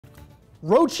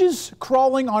roaches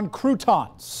crawling on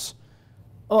croutons.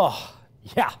 Ugh,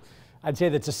 yeah, I'd say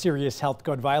that's a serious health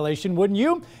code violation, wouldn't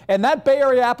you? And that Bay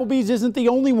Area Applebee's isn't the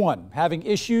only one having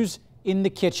issues in the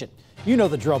kitchen. You know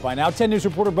the drill by now. 10 News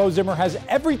reporter Bo Zimmer has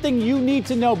everything you need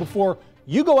to know before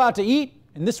you go out to eat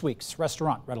in this week's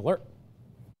restaurant. Red Alert.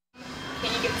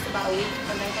 Can you give us about a week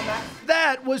and then come back?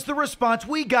 That was the response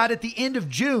we got at the end of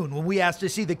June when we asked to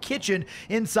see the kitchen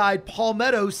inside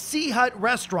Palmetto's Sea Hut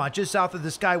restaurant just south of the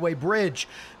Skyway Bridge.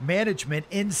 Management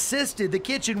insisted the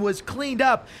kitchen was cleaned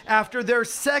up after their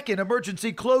second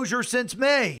emergency closure since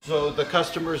May. So the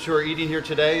customers who are eating here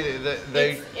today,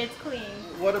 It's clean.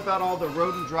 What about all the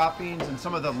rodent droppings and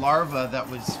some of the larvae that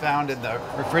was found in the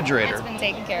refrigerator? It's been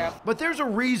taken care of. But there's a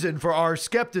reason for our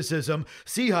skepticism.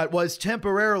 Sea Hut was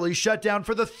temporarily shut down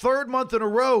for the third month in a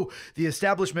row. The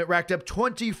establishment racked up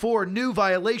 24 new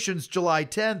violations July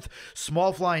 10th.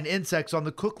 Small flying insects on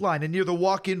the cook line and near the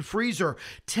walk-in freezer.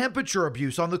 Temperature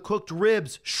abuse on the cooked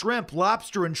ribs, shrimp,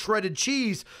 lobster, and shredded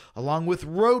cheese, along with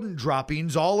rodent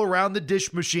droppings all around the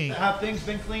dish machine. Have things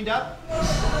been cleaned up?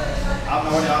 I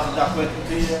don't know what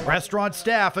else. Restaurant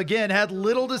staff again had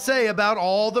little to say about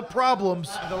all the problems.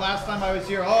 The last time I was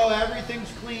here, oh,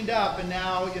 everything's cleaned up, and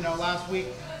now, last week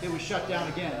it was shut down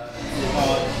again.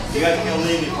 You guys are gonna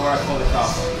leave before I pull this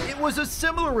off. It was a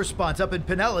similar response up in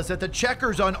Pinellas at the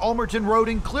Checkers on Ulmerton Road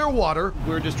in Clearwater.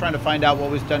 We were just trying to find out what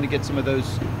was done to get some of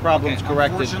those problems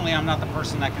corrected. Unfortunately, I'm not the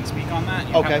person that can speak on that.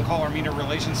 You have to call our media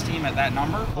relations team at that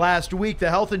number. Last week,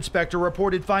 the health inspector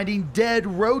reported finding dead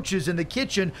roaches in the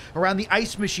kitchen around the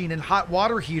ice machine and hot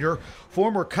water heater.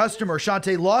 Former customer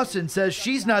Shantae Lawson says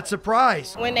she's not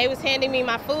surprised. When they was handing me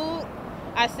my food,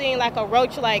 I seen like a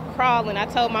roach crawling. I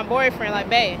told my boyfriend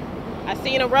babe, I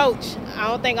seen a roach. I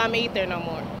don't think I'm gonna eat there no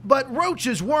more. But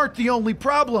roaches weren't the only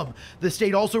problem. The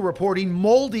state also reporting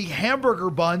moldy hamburger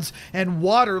buns and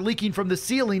water leaking from the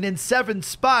ceiling in 7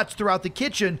 spots throughout the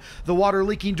kitchen. The water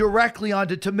leaking directly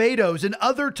onto tomatoes and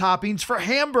other toppings for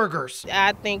hamburgers.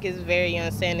 I think it's very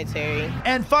unsanitary.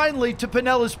 And finally to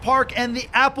Pinellas Park and the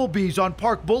Applebee's on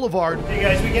Park Boulevard. Hey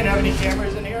guys, we can't have any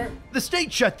cameras in here? The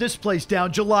state shut this place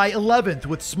down July 11th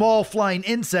with small flying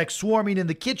insects swarming in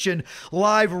the kitchen,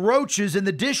 live roaches in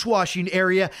the dishwashing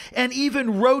area, and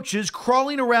even roaches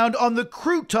crawling around on the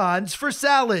croutons for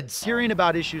salads. Hearing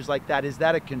about issues like that, is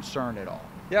that a concern at all?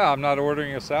 Yeah, I'm not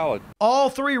ordering a salad. All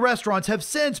 3 restaurants have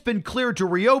since been cleared to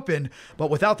reopen, but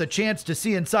without the chance to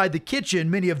see inside the kitchen,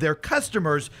 many of their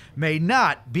customers may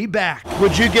not be back.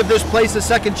 Would you give this place a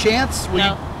second chance?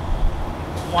 No.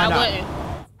 Why not? I wouldn't.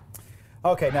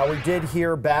 Okay, now we did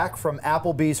hear back from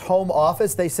Applebee's home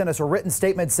office. They sent us a written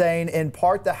statement saying, in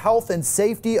part, the health and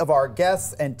safety of our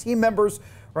guests and team members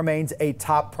remains a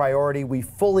top priority. We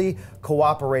fully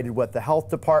cooperated with the health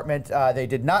department. They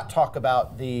did not talk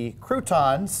about the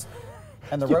croutons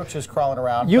and the roaches crawling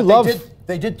around.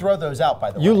 They did throw those out,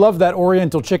 by the way. You love that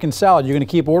Oriental chicken salad. You're going to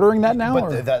keep ordering that now?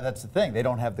 But that's the thing. They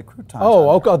don't have the croutons. Oh,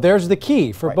 okay. There's the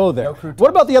key for Bo there. No croutons. What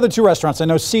about the other 2 restaurants? I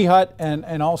know Sea Hut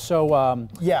and also the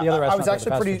other restaurant. I was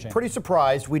actually pretty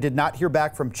surprised. We did not hear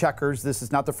back from Checkers. This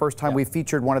is not the first time we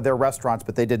featured one of their restaurants,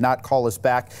 but they did not call us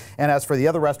back. And as for the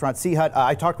other restaurant, Sea Hut,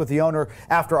 I talked with the owner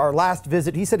after our last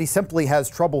visit. He said he simply has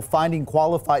trouble finding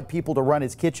qualified people to run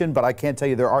his kitchen, but I can tell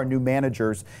you there are new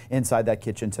managers inside that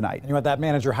kitchen tonight. And you want that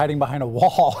manager hiding behind a wall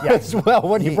as well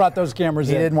when you brought those cameras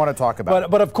in. He didn't want to talk about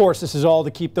it. But of course, this is all to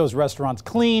keep those restaurants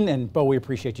clean, and Bo, we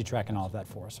appreciate you tracking all of that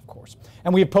for us, of course.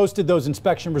 And we have posted those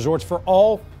inspection reports for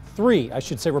all 3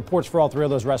 of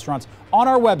those restaurants on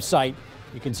our website.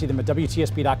 You can see them at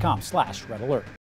WTSB.com/Red Alert.